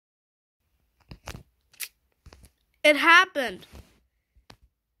It happened.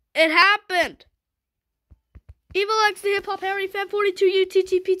 It happened. Evil X, the Hip Hop Harry, Fan 42,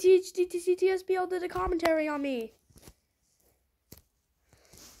 UTTPTHDTCTSBL did a commentary on me.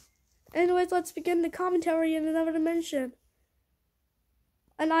 Anyways, let's begin the commentary in another dimension.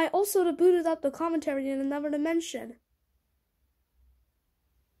 And I also booted up the commentary in another dimension.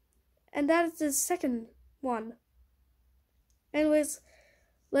 And that is the second one. Anyways,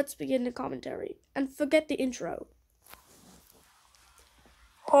 let's begin the commentary. And forget the intro.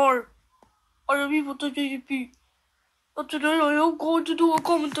 Hi, I am Evil TJP. But today I am going to do a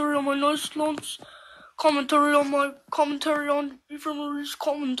commentary on my nice lunch. Commentary on Ephemer's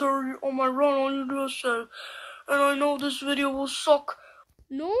commentary on my run on USA. And I know this video will suck.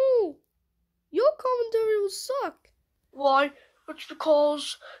 No, your commentary will suck. Why? It's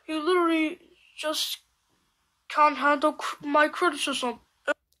because you literally just can't handle my criticism.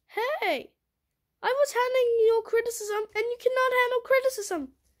 Hey, I was handling your criticism and you cannot handle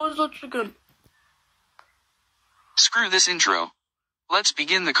criticism. Let's begin. Screw this intro. Let's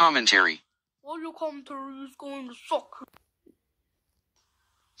begin the commentary. Well, your commentary is going to suck.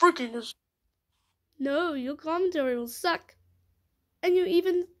 Freaking is. No, your commentary will suck. And you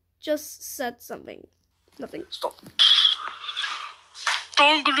even just said something. Nothing. Stop.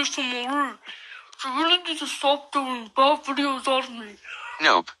 Don't get it from Marie. She really needs to stop doing bad videos out of me.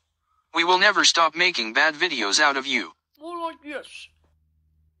 Nope. We will never stop making bad videos out of you. More like yes.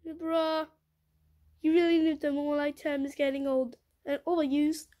 Yeah, bruh. You really need the more like term is getting old and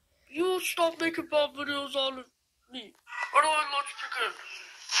overused. You stop making bad videos out of me. Otherwise, let's begin.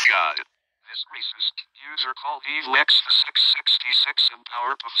 God. This racist user called EvilX666 in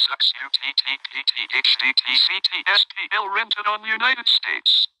Powerpuff Sucks UTTPTHDTCTSPL rented on United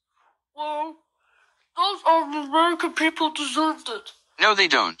States. Well, those American people deserved it. No, they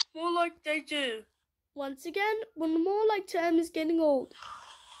don't. More like they do. Once again, when the more like term is getting old.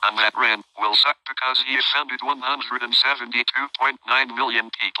 And that rant will suck because he offended 172.9 million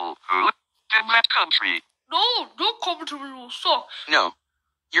people who live in that country. No, your commentary will suck. No.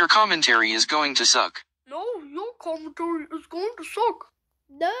 Your commentary is going to suck. No, your commentary is going to suck.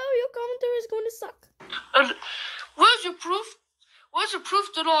 No, your commentary is going to suck. And where's your proof? Where's the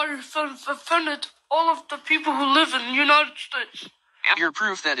proof that I offended all of the people who live in the United States? And your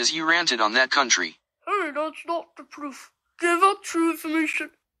proof that is you ranted on that country. Hey, that's not the proof. Give out true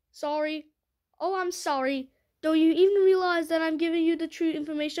information. Sorry. Oh, I'm sorry. Don't you even realize that I'm giving you the true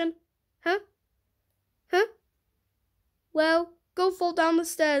information? Huh? Huh? Well, go fall down the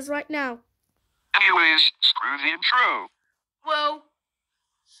stairs right now. Anyways, screw the intro. Well,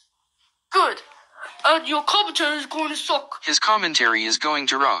 good. And your commentary is going to suck. His commentary is going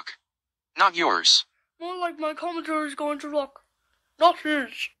to rock. Not yours. More like my commentary is going to rock. Not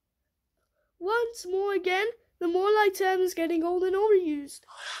his. Once more again, the more like term is getting old and overused.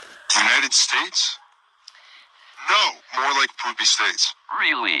 United States? No, more like Poopy States.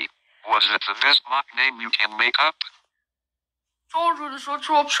 Really? Was it the best mock name you can make up? Sorry for this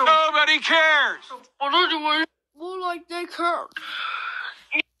interruption. Nobody cares! But anyway, more like they care.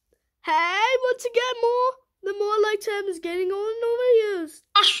 Hey, once again, the more like term is getting old and overused.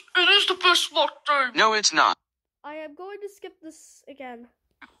 Yes, it is the best mock name. No, it's not. I am going to skip this again.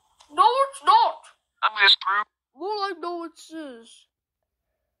 No, it's not. I'm this proof. More like no, it is.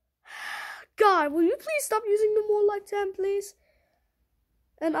 God, will you please stop using the more like term, please?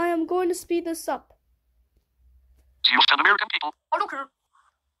 And I am going to speed this up. Do you offend American people? I don't care.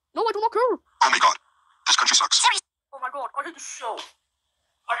 No, I do not care. Oh my god, this country sucks. Oh my god, I hate this show.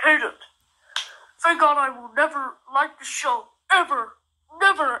 I hate it. Thank God I will never like the show. Ever.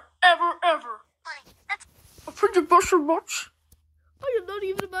 Never, ever, ever. Opinion basher much? I am not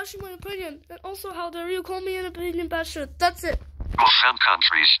even bashing my opinion. And also, how dare you call me an opinion basher? That's it. Offend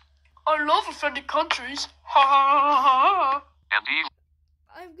countries. I love offending countries. Ha ha ha ha. And evil.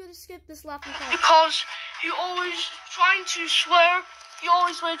 I'm gonna skip this laughing part. Because you always trying to swear, you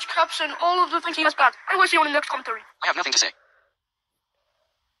always rage caps and all of the things he has bad. Anyway, see you on the next commentary. I have nothing to say.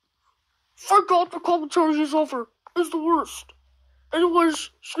 Thank God the commentary is over. It's the worst.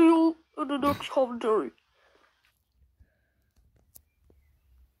 Anyways, see you in the next commentary.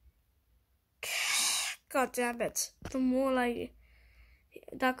 God damn it. The more like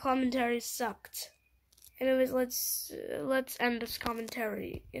that commentary sucked. Anyways, let's end this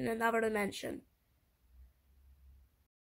commentary in another dimension.